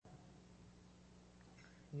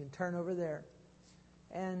You can turn over there.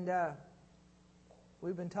 And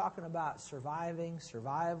we've been talking about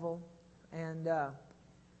survival, and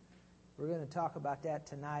we're going to talk about that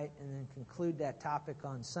tonight and then conclude that topic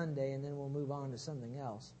on Sunday, and then we'll move on to something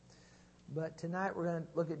else. But tonight we're going to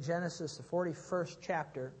look at Genesis, the 41st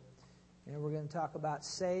chapter, and we're going to talk about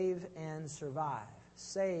save and survive.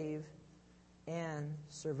 Save and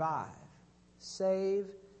survive. Save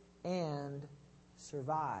and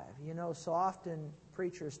survive. You know, so often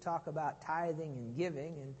preachers talk about tithing and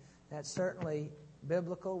giving, and that's certainly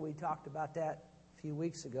biblical. We talked about that a few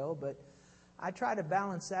weeks ago, but I try to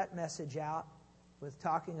balance that message out with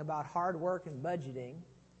talking about hard work and budgeting.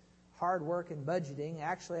 Hard work and budgeting.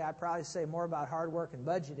 Actually, I probably say more about hard work and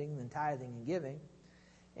budgeting than tithing and giving.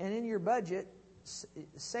 And in your budget,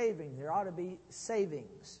 saving. There ought to be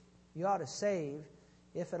savings. You ought to save,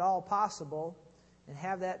 if at all possible, and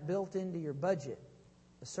have that built into your budget,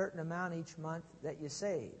 a certain amount each month that you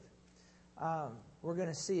save. We're going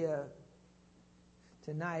to see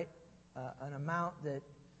tonight an amount that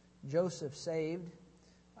Joseph saved.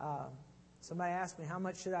 Somebody asked me, how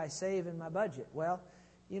much should I save in my budget? Well,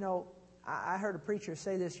 you know, I heard a preacher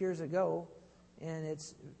say this years ago, and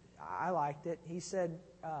I liked it. He said,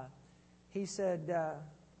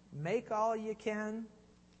 make all you can,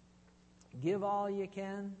 give all you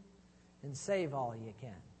can, and save all you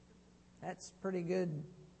can. That's a pretty good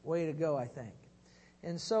way to go, I think.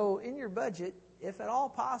 And so in your budget, if at all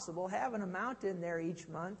possible, have an amount in there each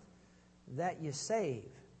month that you save.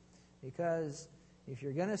 Because if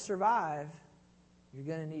you're going to survive, you're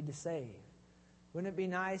going to need to save. Wouldn't it be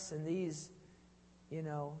nice in these,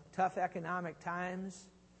 tough economic times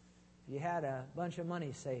if you had a bunch of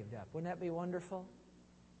money saved up? Wouldn't that be wonderful?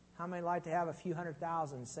 How many like to have a few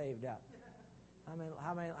 $100,000 saved up?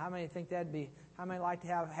 How many think that'd be? How many like to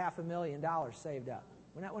have $500,000 saved up?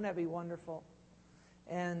 Wouldn't that be wonderful?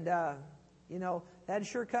 And that'd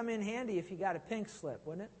sure come in handy if you got a pink slip,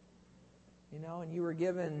 wouldn't it? And you were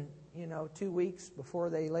given 2 weeks before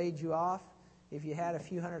they laid you off. If you had a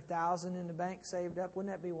few $100,000 in the bank saved up,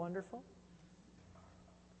 wouldn't that be wonderful?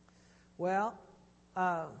 Well,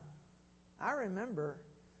 I remember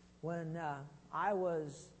when I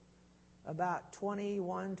was about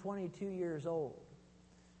 21, 22 years old.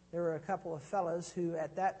 There were a couple of fellas who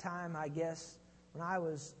at that time, I guess, when I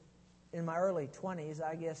was in my early 20s,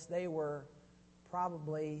 I guess they were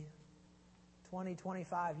probably 20,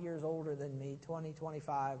 25 years older than me, 20,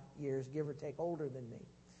 25 years, give or take, older than me.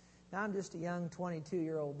 Now I'm just a young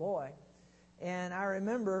 22-year-old boy. And I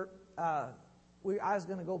remember I was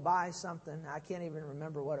going to go buy something. I can't even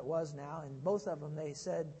remember what it was now. And both of them, they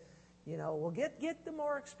said, well, get the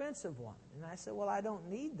more expensive one. And I said, well, I don't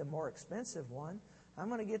need the more expensive one. I'm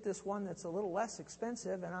going to get this one that's a little less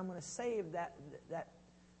expensive, and I'm going to save that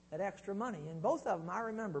extra money. And both of them, I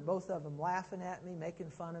remember both of them laughing at me, making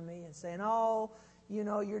fun of me, and saying, oh,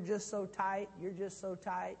 you're just so tight. You're just so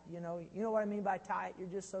tight. You know what I mean by tight? You're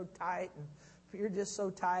just so tight, and you're just so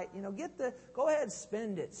tight. Go ahead,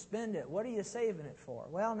 spend it. What are you saving it for?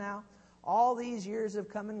 Well, now, all these years have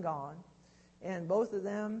come and gone, and both of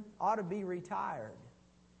them ought to be retired.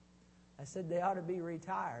 I said they ought to be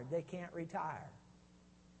retired. They can't retire.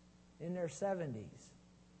 In their 70s,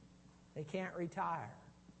 they can't retire.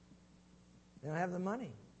 They don't have the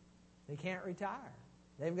money. They can't retire.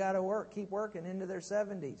 They've got to keep working into their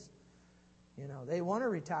 70s. They want to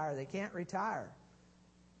retire. They can't retire.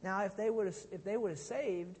 Now, if they would have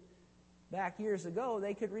saved back years ago,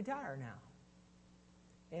 they could retire now.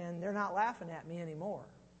 And they're not laughing at me anymore.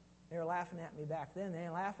 They were laughing at me back then. They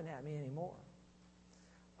ain't laughing at me anymore.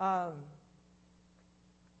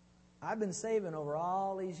 I've been saving over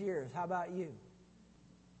all these years. How about you?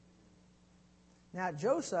 Now,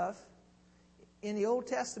 Joseph in the Old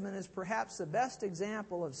Testament is perhaps the best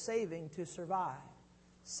example of saving to survive.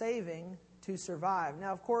 Saving to survive.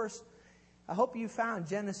 Now, of course, I hope you found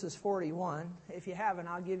Genesis 41. If you haven't,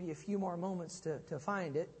 I'll give you a few more moments to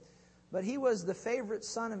find it. But he was the favorite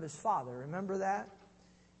son of his father. Remember that?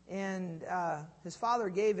 And his father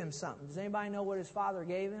gave him something. Does anybody know what his father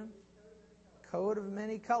gave him? Coat of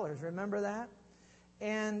many colors. Remember that?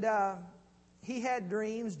 And he had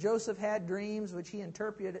dreams. Joseph had dreams which he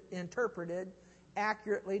interpreted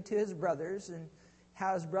accurately to his brothers, and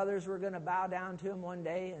how his brothers were going to bow down to him one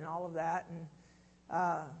day and all of that. And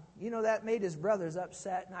that made his brothers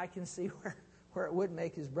upset, and I can see where it would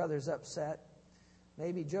make his brothers upset.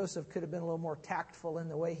 Maybe Joseph could have been a little more tactful in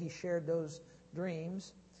the way he shared those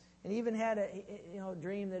dreams. And he even had a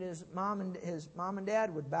dream that his mom and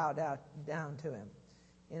dad would bow down to him.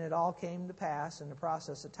 And it all came to pass in the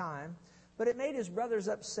process of time. But it made his brothers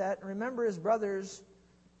upset. And remember, his brothers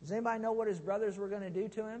Does anybody know what his brothers were going to do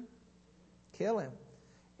to him? Kill him.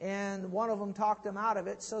 And one of them talked him out of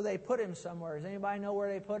it, so they put him somewhere. Does anybody know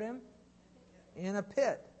where they put him? In a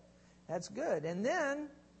pit. That's good. And then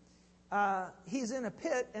he's in a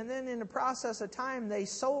pit, and then in the process of time, they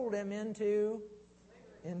sold him into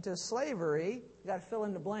slavery. You got to fill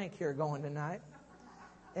in the blank here going tonight.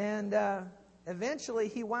 And eventually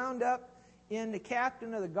he wound up in the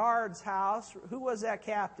captain of the guard's house. Who was that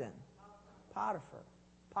captain? Potiphar.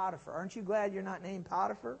 Potiphar. Aren't you glad you're not named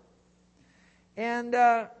Potiphar? And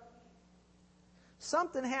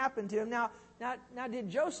something happened to him. Now, did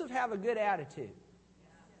Joseph have a good attitude?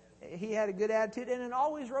 He had a good attitude, and it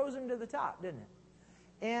always rose him to the top, didn't it?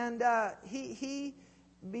 And he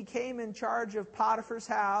became in charge of Potiphar's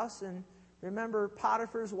house. And remember,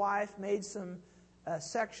 Potiphar's wife made some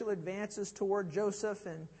sexual advances toward Joseph.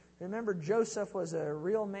 And remember, Joseph was a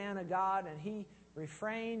real man of God, and he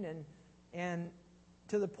refrained, and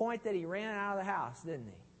to the point that he ran out of the house, didn't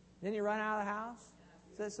he? Didn't he run out of the house?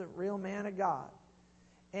 So that's a real man of God.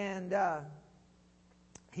 And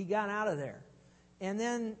he got out of there. And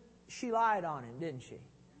then she lied on him, didn't she?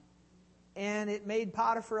 And it made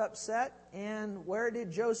Potiphar upset. And where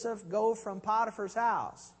did Joseph go from Potiphar's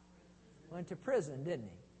house? Went to prison, didn't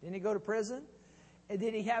he? Didn't he go to prison? And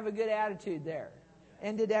did he have a good attitude there?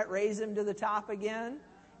 And did that raise him to the top again?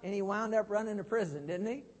 And he wound up running to prison, didn't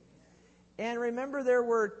he? And remember, there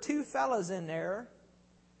were two fellas in there,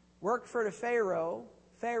 worked for the Pharaoh.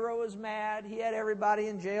 Pharaoh was mad. He had everybody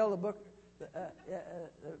in jail, the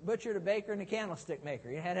butcher, the baker, and the candlestick maker.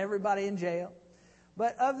 He had everybody in jail.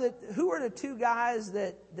 But who were the two guys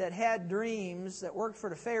that had dreams that worked for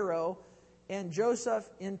the Pharaoh, and Joseph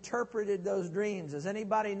interpreted those dreams? Does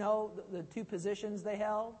anybody know the two positions they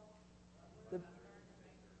held?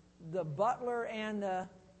 The butler and the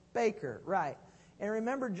baker, right. And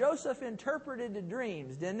remember, Joseph interpreted the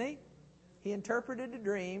dreams, didn't he? He interpreted the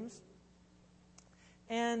dreams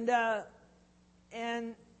and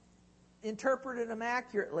interpreted them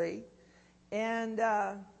accurately. And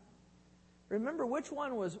remember, which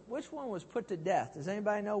one was put to death? Does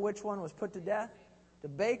anybody know which one was put to death? The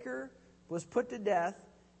baker was put to death,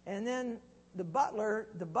 and then the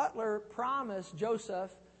butler promised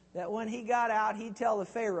Joseph that when he got out, he'd tell the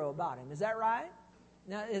Pharaoh about him. Is that right?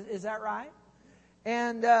 Now, is that right?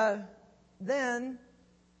 And then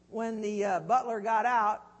when the butler got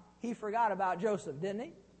out, he forgot about Joseph, didn't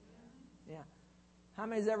he? Yeah. How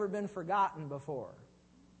many's ever been forgotten before?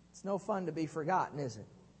 It's no fun to be forgotten, is it?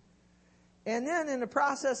 And then in the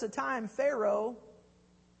process of time, Pharaoh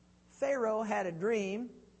had a dream,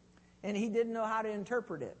 and he didn't know how to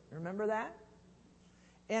interpret it. Remember that?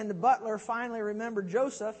 And the butler finally remembered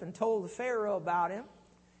Joseph and told the Pharaoh about him.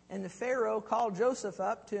 And the Pharaoh called Joseph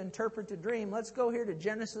up to interpret the dream. Let's go here to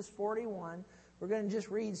Genesis 41. We're going to just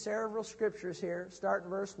read several scriptures here. Start in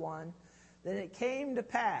verse 1. Then it came to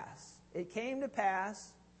pass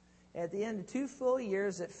at the end of 2 full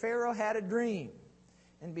years that Pharaoh had a dream.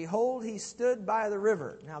 And behold, he stood by the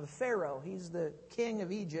river. Now the Pharaoh, he's the king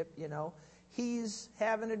of Egypt, you know. He's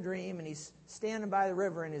having a dream, and he's standing by the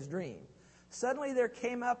river in his dream. Suddenly there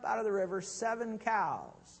came up out of the river 7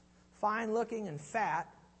 cows, fine looking and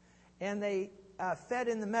fat, and they fed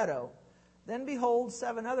in the meadow. Then behold,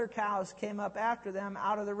 7 other cows came up after them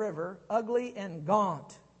out of the river, ugly and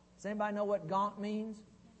gaunt. Does anybody know what gaunt means?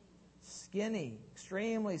 Skinny,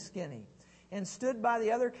 extremely skinny. And stood by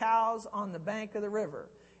the other cows on the bank of the river.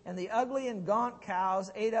 And the ugly and gaunt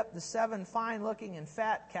cows ate up the 7 fine looking and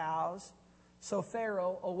fat cows. So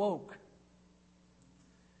Pharaoh awoke.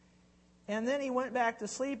 And then he went back to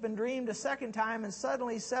sleep and dreamed a second time, and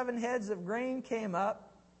suddenly 7 heads of grain came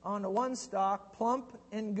up on the one stalk, plump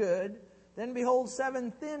and good. Then behold,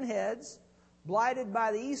 7 thin heads, blighted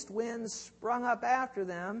by the east winds, sprung up after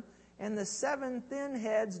them, and the 7 thin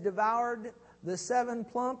heads devoured the 7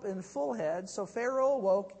 plump and full heads. So Pharaoh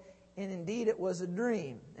awoke, and indeed it was a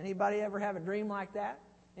dream. Anybody ever have a dream like that?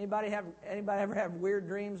 Anybody ever have weird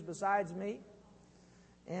dreams besides me?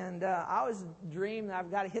 And I always dream that I've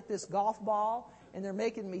got to hit this golf ball, and they're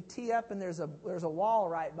making me tee up, and there's a wall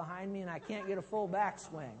right behind me, and I can't get a full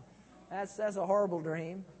backswing. That's a horrible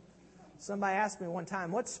dream. Somebody asked me one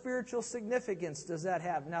time, what spiritual significance does that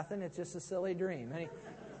have? Nothing. It's just a silly dream.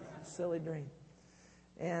 Silly dream.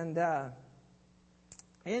 And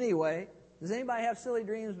anyway, does anybody have silly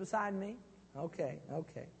dreams beside me? Okay.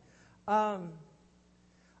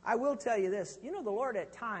 I will tell you this. You know, the Lord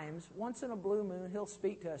at times, once in a blue moon, He'll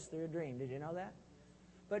speak to us through a dream. Did you know that?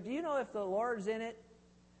 But do you know if the Lord's in it,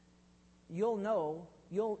 you'll know,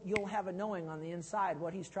 you'll have a knowing on the inside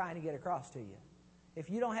what He's trying to get across to you. If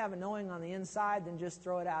you don't have a knowing on the inside, then just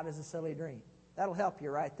throw it out as a silly dream. That'll help you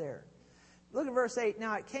right there. Look at verse 8.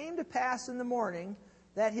 Now it came to pass in the morning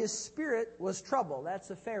that his spirit was troubled. That's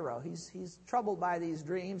the Pharaoh. He's troubled by these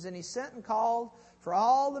dreams. And he sent and called for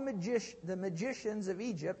all the magicians of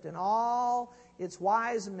Egypt and all its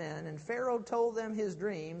wise men. And Pharaoh told them his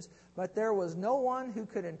dreams, but there was no one who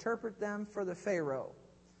could interpret them for the Pharaoh.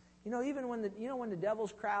 You know, even when the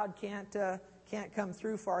devil's crowd can't come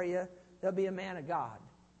through for you, there'll be a man of God.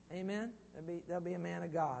 Amen? There'll be a man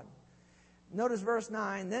of God. Notice verse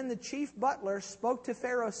 9. Then the chief butler spoke to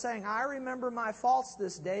Pharaoh, saying, I remember my faults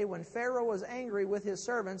this day when Pharaoh was angry with his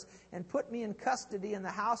servants and put me in custody in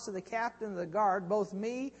the house of the captain of the guard, both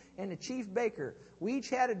me and the chief baker. We each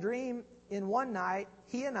had a dream in one night,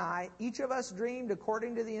 he and I. Each of us dreamed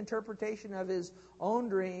according to the interpretation of his own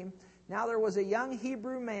dream. Now there was a young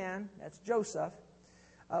Hebrew man, that's Joseph,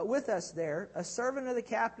 with us there, a servant of the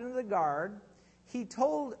captain of the guard. We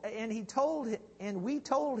told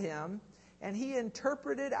him, and he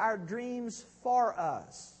interpreted our dreams for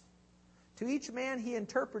us. To each man he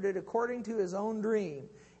interpreted according to his own dream.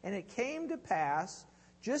 And it came to pass,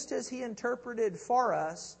 just as he interpreted for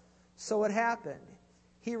us, so it happened.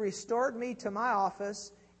 He restored me to my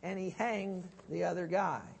office, and he hanged the other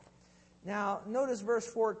guy. Now, notice verse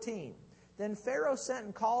 14. Then Pharaoh sent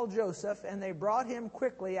and called Joseph, and they brought him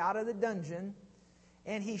quickly out of the dungeon.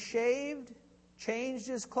 And he shaved, changed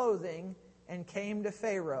his clothing, and came to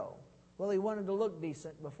Pharaoh. Well, he wanted to look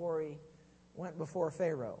decent before he went before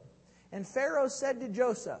Pharaoh. And Pharaoh said to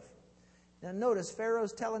Joseph, now notice,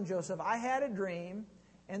 Pharaoh's telling Joseph, I had a dream,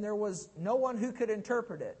 and there was no one who could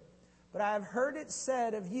interpret it. But I have heard it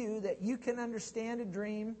said of you that you can understand a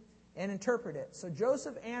dream and interpret it. So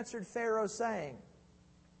Joseph answered Pharaoh, saying,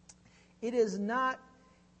 It is not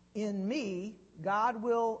in me, God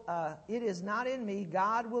will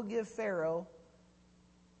give Pharaoh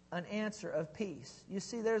an answer of peace. You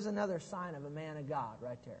see, there's another sign of a man of God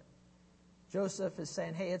right there. Joseph is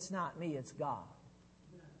saying, hey, it's not me, it's God.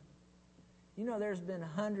 You know, there's been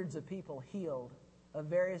hundreds of people healed of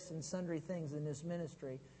various and sundry things in this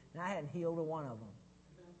ministry, and I hadn't healed a one of them.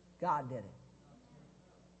 God did it.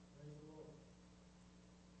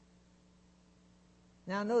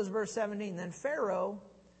 Now notice verse 17. Then Pharaoh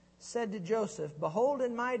said to Joseph, Behold,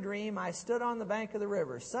 in my dream I stood on the bank of the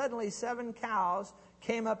river. Suddenly 7 cows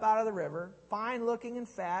came up out of the river, fine looking and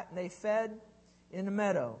fat, and they fed in the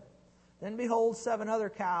meadow. Then behold, 7 other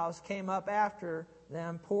cows came up after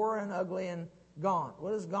them, poor and ugly and gaunt.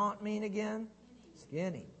 What does gaunt mean again?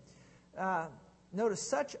 Skinny. Notice,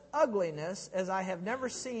 such ugliness as I have never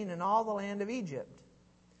seen in all the land of Egypt.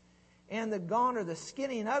 And the gaunt, or the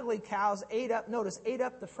skinny and ugly cows, ate up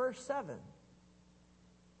the first 7.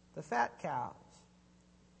 The fat cows.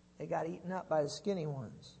 They got eaten up by the skinny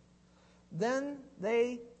ones. Then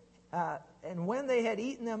and when they had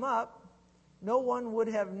eaten them up, no one would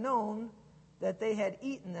have known that they had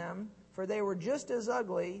eaten them, for they were just as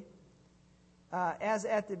ugly as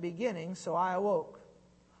at the beginning, so I awoke.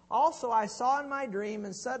 Also I saw in my dream,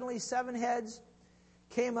 and suddenly 7 heads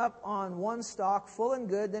came up on one stalk, full and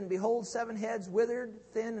good. Then behold, 7 heads, withered,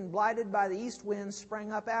 thin, and blighted by the east wind,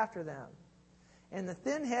 sprang up after them. And the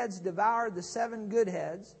thin heads devoured the 7 good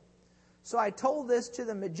heads. So I told this to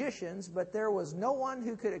the magicians, but there was no one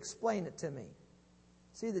who could explain it to me.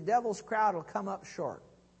 See, the devil's crowd will come up short.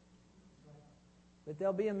 But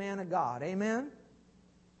there'll be a man of God. Amen?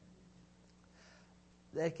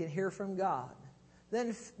 That can hear from God.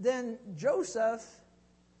 Then Joseph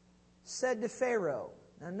said to Pharaoh,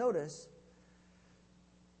 now notice,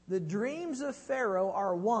 the dreams of Pharaoh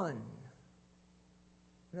are one.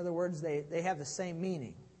 In other words, they have the same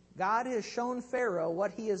meaning. God has shown Pharaoh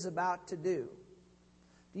what he is about to do.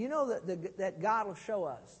 Do you know that God will show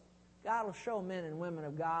us? God will show men and women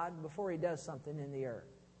of God before he does something in the earth.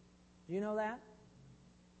 Do you know that?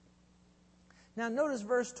 Now notice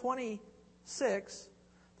verse 26.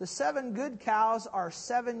 The 7 good cows are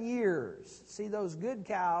 7 years. See, those good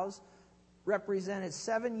cows represented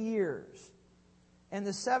 7 years. And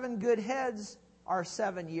the 7 good heads are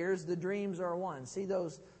 7 years. The dreams are 1. See,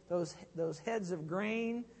 those heads of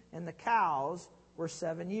grain and the cows were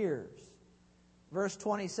 7 years. Verse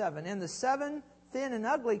 27. And the 7 thin and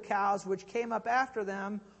ugly cows which came up after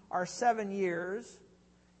them are 7 years.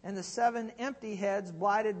 And the 7 empty heads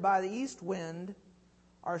blighted by the east wind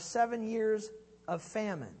are 7 years of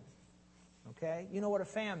famine. Okay? You know what a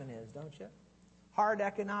famine is, don't you? Hard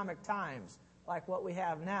economic times, like what we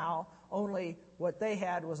have now, only what they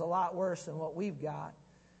had was a lot worse than what we've got.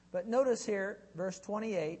 But notice here, verse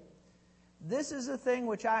 28, this is the thing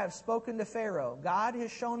which I have spoken to Pharaoh. God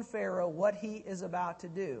has shown Pharaoh what he is about to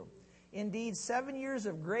do. Indeed, 7 years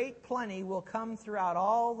of great plenty will come throughout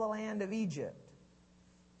all the land of Egypt.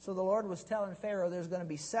 So the Lord was telling Pharaoh there's going to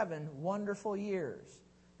be 7 wonderful years.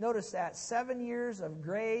 Notice that, 7 years of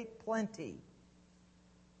great plenty.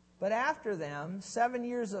 But after them, 7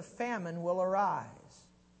 years of famine will arise,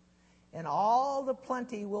 and all the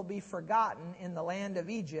plenty will be forgotten in the land of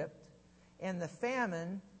Egypt, and the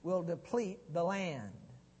famine will deplete the land.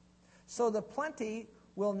 So the plenty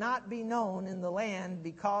will not be known in the land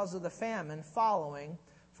because of the famine following,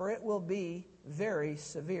 for it will be very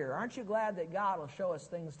severe. Aren't you glad that God will show us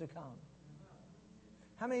things to come?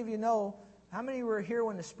 How many of you know, how many were here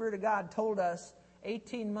when the Spirit of God told us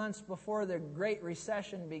 18 months before the Great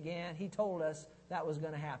Recession began, He told us that was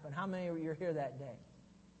going to happen? How many of you were here that day?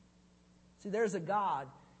 See, there's a God.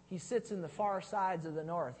 He sits in the far sides of the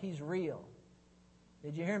north. He's real.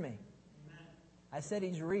 Did you hear me? Amen. I said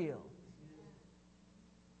He's real.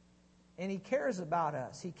 And He cares about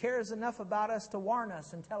us. He cares enough about us to warn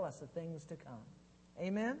us and tell us the things to come.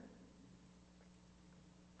 Amen?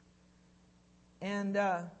 And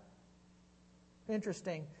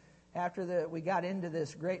interesting, after we got into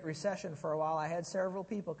this Great Recession for a while, I had several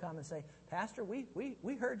people come and say, Pastor, we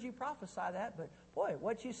heard you prophesy that, but boy,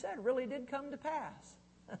 what you said really did come to pass.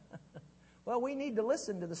 Well, we need to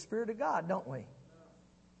listen to the Spirit of God, don't we?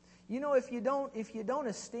 You know, if you don't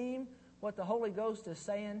esteem what the Holy Ghost is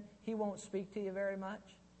saying, He won't speak to you very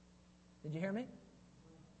much. Did you hear me?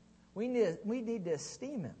 We need to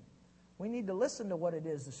esteem Him. We need to listen to what it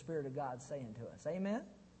is the Spirit of God's saying to us. Amen?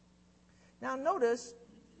 Now notice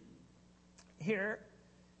here,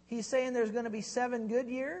 He's saying there's going to be 7 good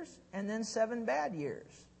years and then 7 bad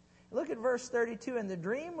years. Look at verse 32. And the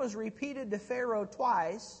dream was repeated to Pharaoh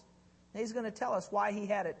twice. And he's going to tell us why he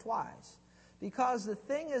had it twice. Because the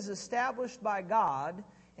thing is established by God,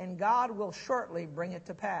 and God will shortly bring it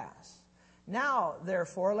to pass. Now,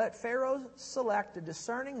 therefore, let Pharaoh select a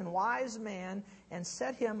discerning and wise man and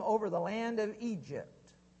set him over the land of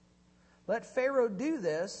Egypt. Let Pharaoh do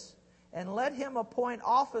this, and let him appoint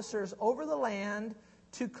officers over the land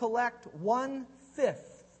to collect 1/5.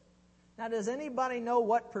 Now, does anybody know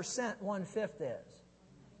what percent 1/5 is?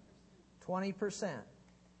 20%.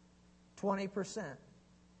 20%.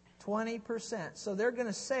 20%. So they're going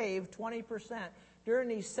to save 20%. During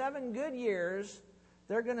these 7 good years,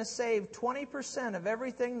 they're going to save 20% of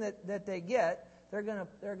everything that they get. They're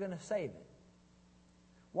going to save it.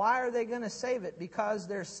 Why are they going to save it? Because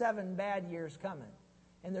there's 7 bad years coming.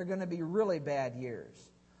 And they're going to be really bad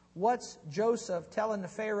years. What's Joseph telling the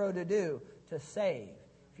Pharaoh to do? To save.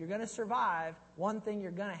 If you're going to survive, one thing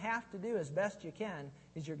you're going to have to do as best you can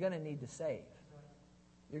is you're going to need to save.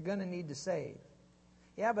 You're going to need to save.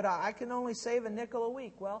 Yeah, but I can only save a nickel a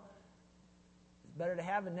week. Well, it's better to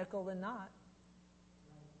have a nickel than not.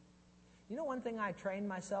 You know, one thing I trained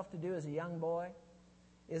myself to do as a young boy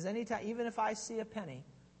is anytime, even if I see a penny,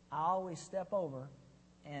 I always step over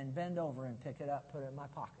and bend over and pick it up, put it in my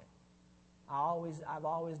pocket. I'll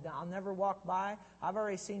never walk by. I've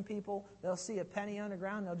already seen people, they'll see a penny on the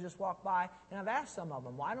ground, they'll just walk by, and I've asked some of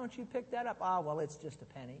them, why don't you pick that up? Well, it's just a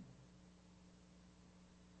penny.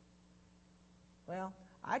 Well,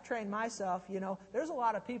 I trained myself, there's a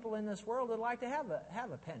lot of people in this world that like to have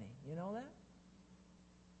a penny. You know that?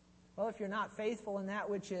 Well, if you're not faithful in that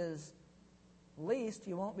which is least,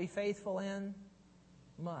 you won't be faithful in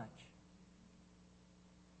much.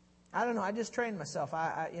 I don't know. I just trained myself.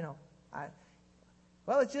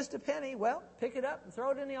 Well, it's just a penny. Well, pick it up and throw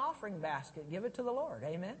it in the offering basket. Give it to the Lord.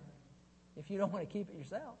 Amen? If you don't want to keep it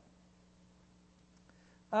yourself.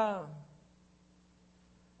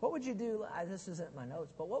 What would you do? This isn't my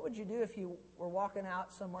notes, but what would you do if you were walking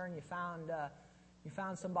out somewhere and you found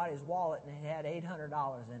somebody's wallet and it had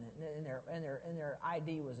 $800 in it, and their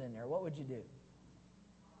ID was in there? What would you do?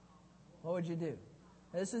 What would you do?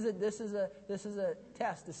 This is a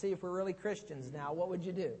test to see if we're really Christians now. What would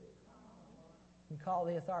you do? You'd call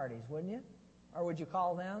the authorities, wouldn't you? Or would you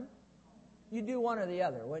call them? You'd do one or the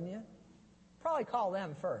other, wouldn't you? Probably call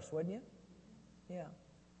them first, wouldn't you? Yeah.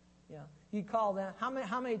 You'd call them. How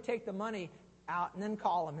many take the money out and then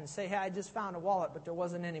call them and say, hey, I just found a wallet, but there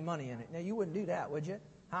wasn't any money in it? Now, you wouldn't do that, would you?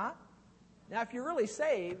 Huh? Now, if you're really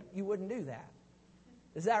saved, you wouldn't do that.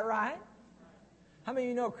 Is that right? How many of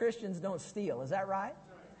you know Christians don't steal? Is that right?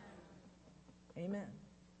 Amen.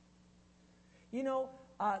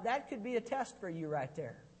 That could be a test for you right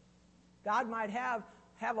there. God might have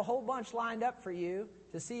a whole bunch lined up for you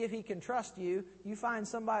to see if He can trust you. You find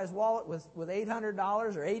somebody's wallet with $800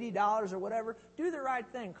 or $80 or whatever. Do the right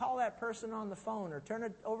thing. Call that person on the phone or turn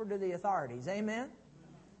it over to the authorities. Amen?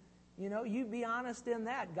 You be honest in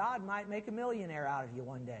that. God might make a millionaire out of you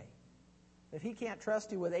one day. If He can't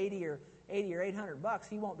trust you with $80 or $800,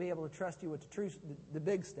 He won't be able to trust you with the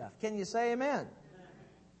big stuff. Can you say amen?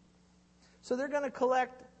 So they're going to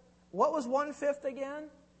collect, what was 1/5 again?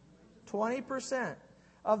 20%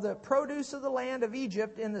 of the produce of the land of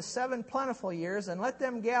Egypt in the 7 plentiful years, and let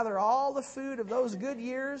them gather all the food of those good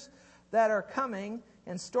years that are coming,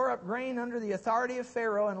 and store up grain under the authority of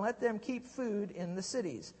Pharaoh, and let them keep food in the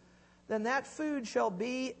cities. Then that food shall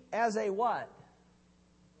be as a what?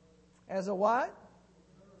 As a what?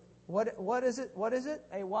 What is it? What is it?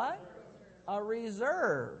 A what? A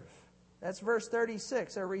reserve. That's verse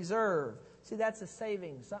 36, a reserve. See, that's a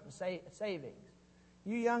savings, savings.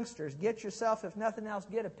 You youngsters, get yourself, if nothing else,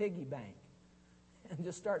 get a piggy bank. And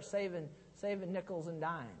just start saving nickels and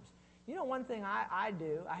dimes. You know one thing I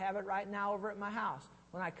do, I have it right now over at my house.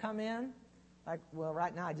 When I come in,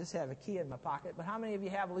 right now I just have a key in my pocket, but how many of you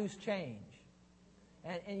have loose change?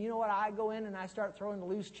 And you know what, I go in and I start throwing the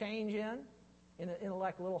loose change in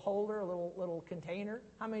like a little holder, a little container.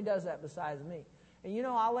 How many does that besides me? And you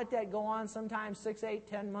know, I'll let that go on sometimes 6, 8,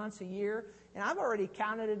 10 months, a year, and I've already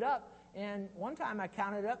counted it up. And one time I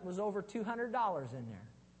counted it up, it was over $200 in there.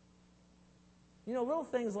 You know, little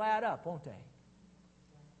things add up, won't they?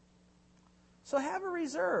 So have a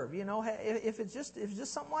reserve, you know, if it's just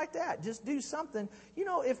something like that, just do something. You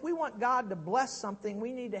know, if we want God to bless something,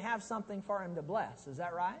 we need to have something for Him to bless. Is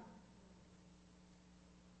that right?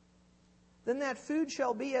 Then that food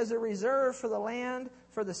shall be as a reserve for the land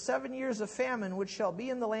for the 7 years of famine which shall be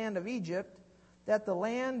in the land of Egypt, that the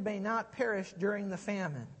land may not perish during the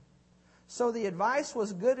famine. So the advice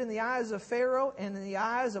was good in the eyes of Pharaoh and in the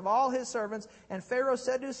eyes of all his servants. And Pharaoh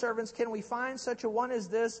said to his servants, can we find such a one as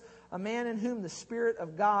this, a man in whom the Spirit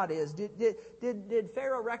of God is? Did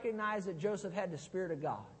Pharaoh recognize that Joseph had the Spirit of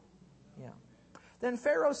God? Yeah. Then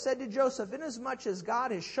Pharaoh said to Joseph, inasmuch as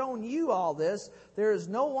God has shown you all this, there is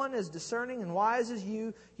no one as discerning and wise as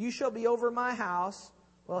you. You shall be over my house.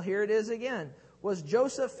 Well, here it is again. Was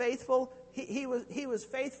Joseph faithful? He was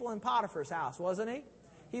faithful in Potiphar's house, wasn't he?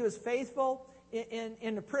 He was faithful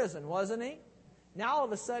in the prison, wasn't he? Now all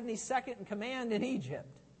of a sudden he's second in command in Egypt.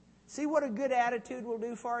 See what a good attitude will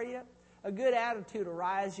do for you? A good attitude will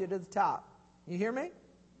rise you to the top. You hear me?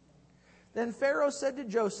 Then Pharaoh said to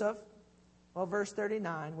Joseph, well, verse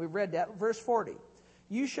 39, we've read that. Verse 40,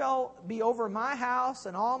 you shall be over my house,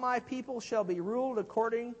 and all my people shall be ruled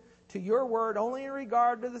according to your word. Only in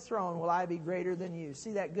regard to the throne will I be greater than you.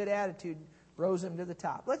 See, that good attitude rose him to the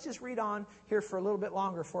top. Let's just read on here for a little bit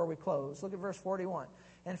longer before we close. Look at verse 41.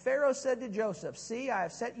 And Pharaoh said to Joseph, see, I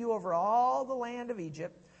have set you over all the land of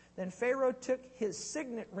Egypt. Then Pharaoh took his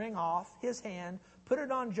signet ring off his hand, put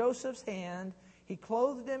it on Joseph's hand. He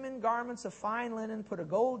clothed him in garments of fine linen, put a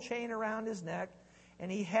gold chain around his neck,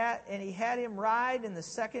 and he had him ride in the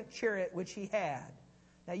second chariot which he had.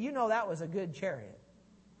 Now you know that was a good chariot.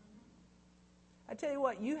 I tell you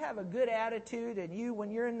what, you have a good attitude, and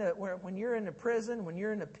when you're in the prison, when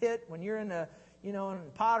you're in the pit, when you're in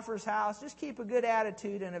Potiphar's house, just keep a good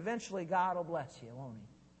attitude, and eventually God will bless you, won't He?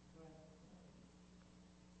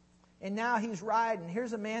 And now he's riding.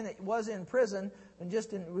 Here's a man that was in prison and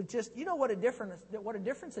you know what a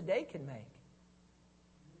difference a day can make.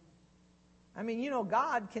 I mean, you know,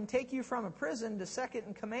 God can take you from a prison to second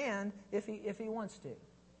in command if he wants to,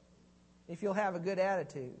 if you'll have a good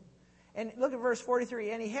attitude. And look at verse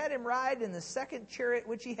 43. And he had him ride in the second chariot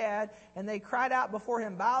which he had, and they cried out before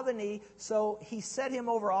him, bow the knee. So he set him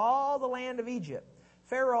over all the land of Egypt.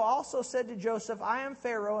 Pharaoh also said to Joseph, I am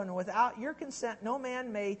Pharaoh, and without your consent no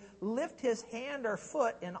man may lift his hand or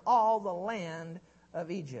foot in all the land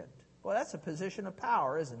of Egypt. Well, that's a position of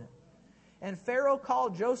power, isn't it? And Pharaoh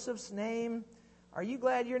called Joseph's name, are you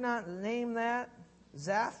glad you're not named that?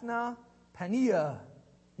 Zaphnath Paneah.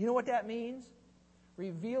 You know what that means?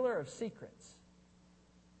 Revealer of secrets.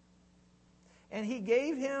 And he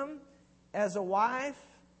gave him as a wife,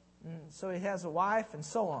 so he has a wife, and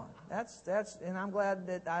so on. That's and I'm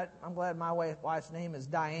glad my wife's name is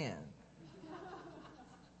Diane.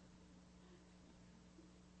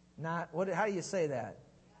 How do you say that?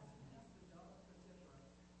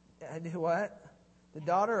 What? The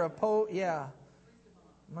daughter of yeah.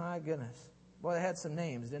 My goodness. Boy, they had some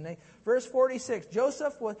names, didn't they? Verse 46,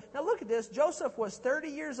 now look at this. Joseph was 30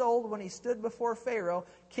 years old when he stood before Pharaoh,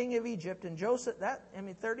 king of Egypt. And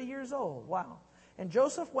 30 years old. Wow. And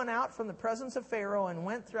Joseph went out from the presence of Pharaoh and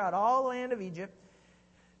went throughout all the land of Egypt.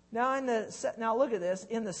 Now look at this.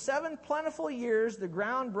 In the 7 plentiful years, the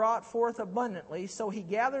ground brought forth abundantly. So he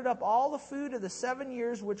gathered up all the food of the 7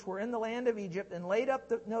 years which were in the land of Egypt, and laid up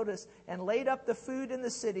the food in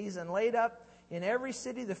the cities, and laid up in every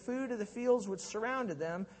city the food of the fields which surrounded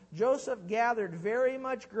them. Joseph gathered very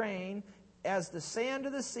much grain, as the sand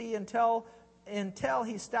of the sea, until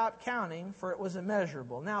he stopped counting, for it was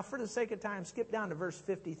immeasurable. Now, for the sake of time, skip down to verse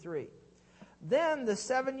 53. Then the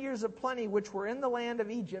 7 years of plenty which were in the land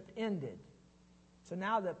of Egypt ended. So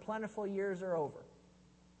now the plentiful years are over.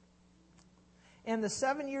 And the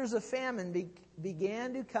 7 years of famine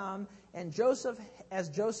began to come, and Joseph, as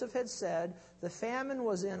Joseph had said, the famine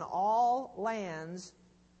was in all lands,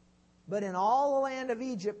 but in all the land of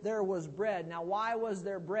Egypt there was bread. Now why was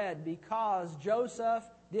there bread? Because Joseph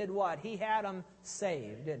did what? He had them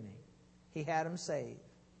saved, didn't he? He had them saved.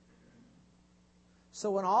 So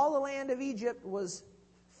when all the land of Egypt was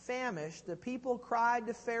famished, the people cried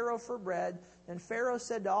to Pharaoh for bread. And Pharaoh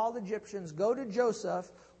said to all the Egyptians, "Go to Joseph,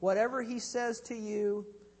 whatever he says to you,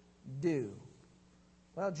 do."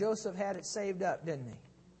 Well, Joseph had it saved up, didn't he?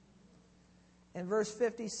 In verse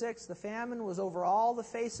 56, the famine was over all the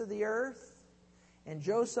face of the earth, and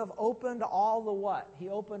Joseph opened all the what? He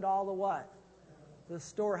opened all the what? The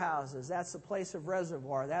storehouses. That's the place of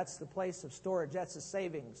reservoir. That's the place of storage. That's the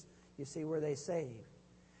savings, you see, where they saved.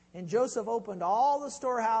 And Joseph opened all the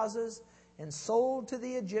storehouses and sold to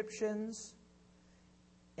the Egyptians.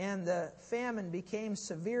 And the famine became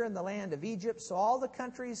severe in the land of Egypt. So all the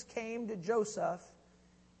countries came to Joseph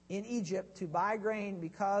in Egypt to buy grain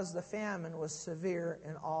because the famine was severe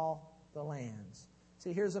in all the lands.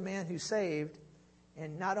 See, here's a man who saved.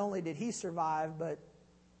 And not only did he survive, but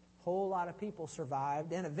a whole lot of people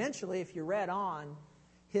survived. And eventually, if you read on,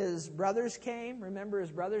 his brothers came. Remember,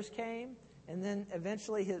 his brothers came. And then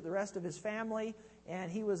eventually the rest of his family,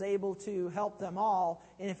 and he was able to help them all.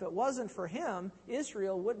 And if it wasn't for him,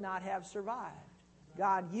 Israel would not have survived.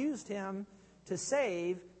 God used him to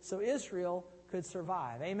save so Israel could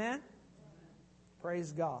survive. Amen?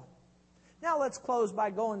 Praise God. Now let's close by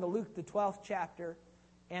going to Luke, the 12th chapter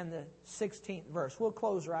and the 16th verse. We'll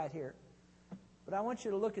close right here. But I want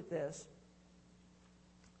you to look at this.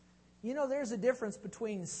 You know, there's a difference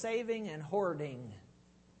between saving and hoarding.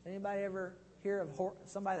 Anybody ever hear of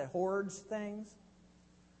somebody that hoards things?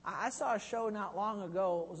 I saw a show not long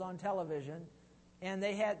ago. It was on television, and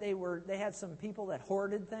they had some people that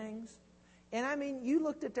hoarded things. And I mean, you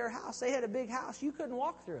looked at their house. They had a big house. You couldn't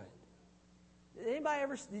walk through it.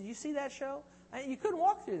 Did you see that show? You couldn't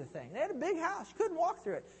walk through the thing. They had a big house. You couldn't walk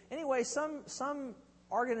through it. Anyway, some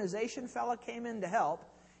organization fella came in to help.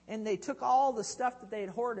 And they took all the stuff that they had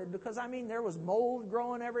hoarded because, I mean, there was mold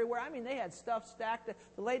growing everywhere. I mean, they had stuff stacked.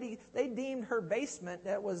 The lady, they deemed her basement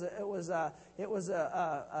that it was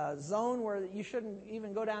a zone where you shouldn't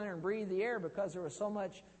even go down there and breathe the air because there was so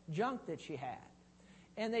much junk that she had.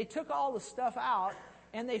 And they took all the stuff out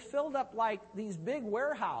and they filled up like these big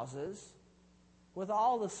warehouses with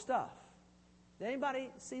all the stuff. Did anybody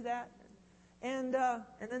see that? And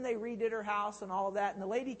then they redid her house and all of that. And the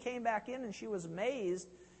lady came back in and she was amazed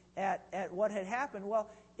at what had happened. Well,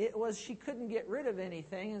 it was she couldn't get rid of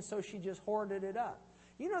anything, and so she just hoarded it up.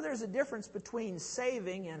 You know, there's a difference between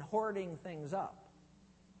saving and hoarding things up.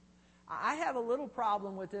 I have a little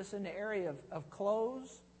problem with this in the area of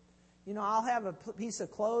clothes. You know, I'll have a piece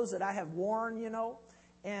of clothes that I have worn, you know,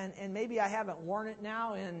 and maybe I haven't worn it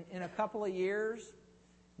now in a couple of years,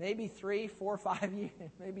 maybe 3, 4, 5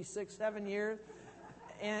 years, maybe 6, 7 years,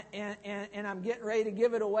 and I'm getting ready to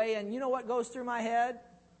give it away, and you know what goes through my head?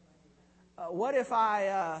 What if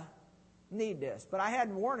I need this? But I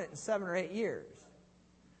hadn't worn it in 7 or 8 years.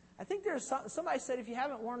 I think there's somebody said if you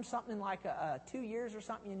haven't worn something in like 2 years or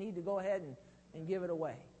something, you need to go ahead and give it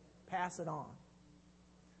away. Pass it on.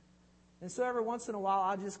 And so every once in a while,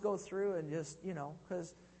 I'll just go through and just, you know,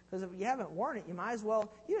 because if you haven't worn it, you might as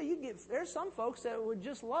well, you know, there's some folks that would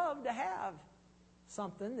just love to have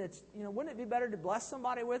something that's, you know, wouldn't it be better to bless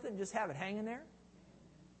somebody with it and just have it hanging there?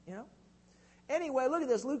 You know? Anyway, look at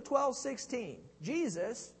this, Luke 12:16.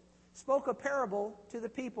 Jesus spoke a parable to the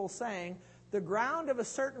people, saying, "The ground of a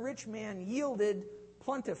certain rich man yielded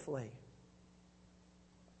plentifully."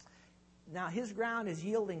 Now his ground is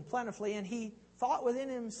yielding plentifully, and he thought within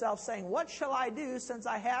himself, saying, "What shall I do, since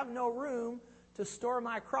I have no room to store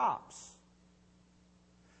my crops?"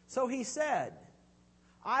 So he said,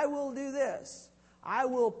 "I will do this. I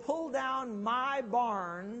will pull down my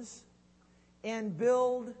barns and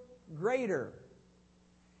build greater.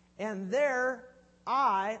 And there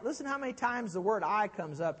listen how many times the word I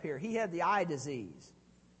comes up here. He had the eye disease.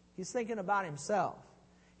 He's thinking about himself.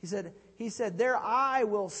 He said, there I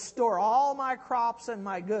will store all my crops and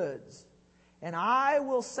my goods. And I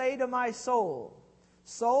will say to my soul,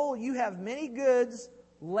 soul, you have many goods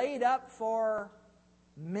laid up for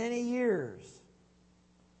many years.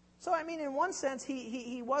 So, I mean, in one sense,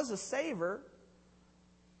 he was a saver,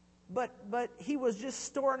 but he was just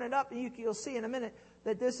storing it up. And you'll see in a minute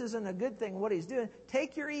that this isn't a good thing, what he's doing.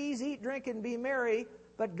 Take your ease, eat, drink, and be merry.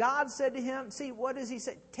 But God said to him, see, what does he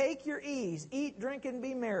say? Take your ease, eat, drink, and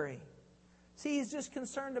be merry. See, he's just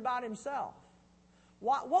concerned about himself.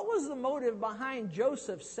 What was the motive behind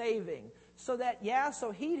Joseph saving? So that,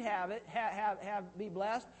 so he'd have it, be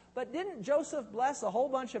blessed. But didn't Joseph bless a whole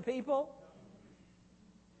bunch of people?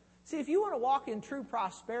 See, if you want to walk in true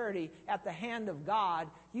prosperity at the hand of God,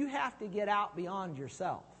 you have to get out beyond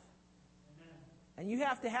yourself. And you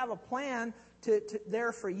have to have a plan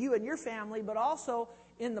there for you and your family, but also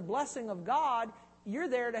in the blessing of God, you're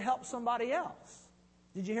there to help somebody else.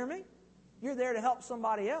 Did you hear me? You're there to help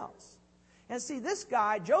somebody else. And see, this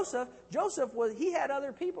guy, Joseph he had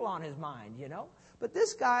other people on his mind, But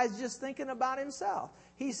this guy's just thinking about himself.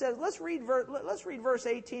 He says, let's read verse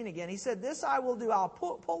 18 again. He said, "This I will do. I'll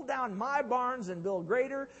pull down my barns and build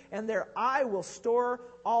greater, and there I will store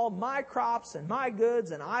all my crops and my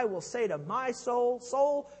goods, and I will say to my soul,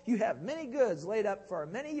 soul, you have many goods laid up for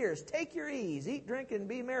many years. Take your ease, eat, drink, and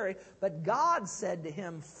be merry." But God said to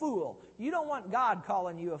him, "Fool." You don't want God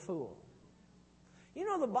calling you a fool.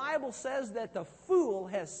 The Bible says that the fool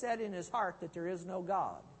has said in his heart that there is no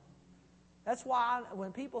God. That's why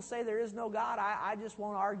when people say there is no God, I just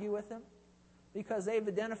won't argue with them, because they've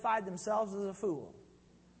identified themselves as a fool.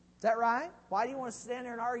 Is that right? Why do you want to stand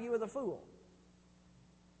there and argue with a fool?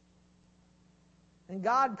 And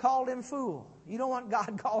God called him fool. You don't want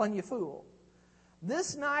God calling you fool.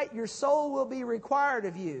 "This night your soul will be required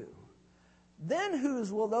of you. Then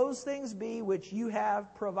whose will those things be which you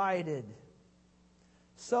have provided?"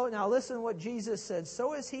 So now listen to what Jesus said.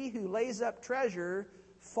 "So is he who lays up treasure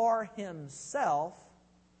for himself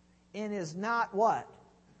and is not" what?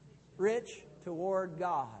 "Rich toward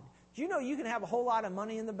God." Do you know you can have a whole lot of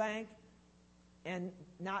money in the bank and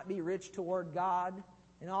not be rich toward God?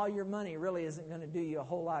 And all your money really isn't going to do you a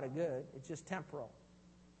whole lot of good. It's just temporal.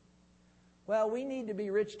 Well, we need to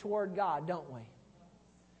be rich toward God, don't we?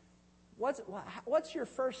 What's your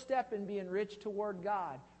first step in being rich toward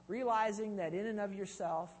God? Realizing that in and of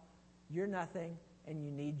yourself, you're nothing and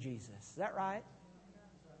you need Jesus. Is that right?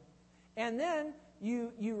 And then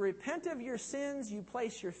you repent of your sins, you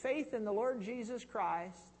place your faith in the Lord Jesus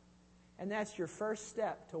Christ, and that's your first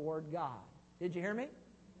step toward God. Did you hear me?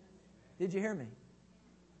 Did you hear me?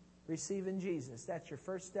 Receiving Jesus. That's your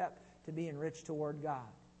first step to being rich toward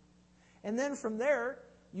God. And then from there,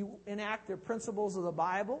 you enact the principles of the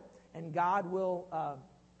Bible, and God will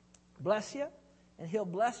bless you. And He'll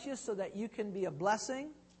bless you so that you can be a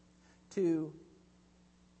blessing to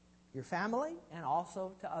your family and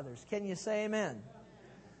also to others. Can you say amen?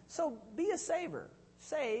 So be a saver.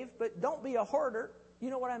 Save, but don't be a hoarder.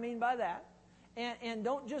 You know what I mean by that. And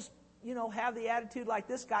don't just, have the attitude like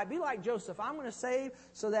this guy. Be like Joseph. I'm going to save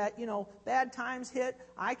so that, bad times hit,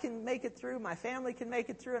 I can make it through, my family can make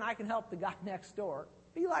it through, and I can help the guy next door.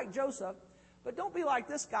 Be like Joseph. But don't be like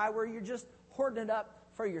this guy where you're just hoarding it up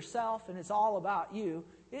for yourself and it's all about you.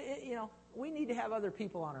 We need to have other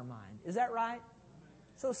people on our mind. Is that right?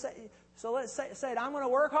 So let's say it. I'm going to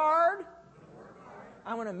work hard.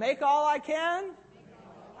 I'm going to make all I can.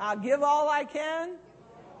 I'll give all I can.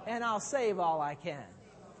 And I'll save all I can.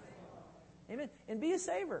 Amen. And be a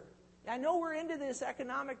saver. I know we're into this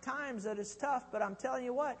economic times that it's tough, but I'm telling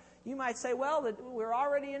you what, you might say, well, that we're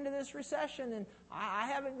already into this recession and I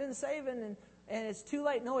haven't been saving and it's too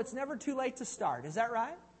late. No, it's never too late to start. Is that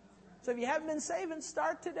right? So if you haven't been saving,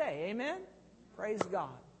 start today. Amen? Praise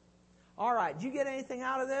God. All right. Did you get anything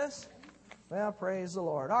out of this? Well, praise the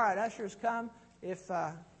Lord. All right, ushers, come. If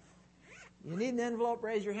you need an envelope,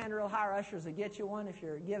 raise your hand real high. Our ushers will get you one if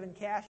you're giving cash.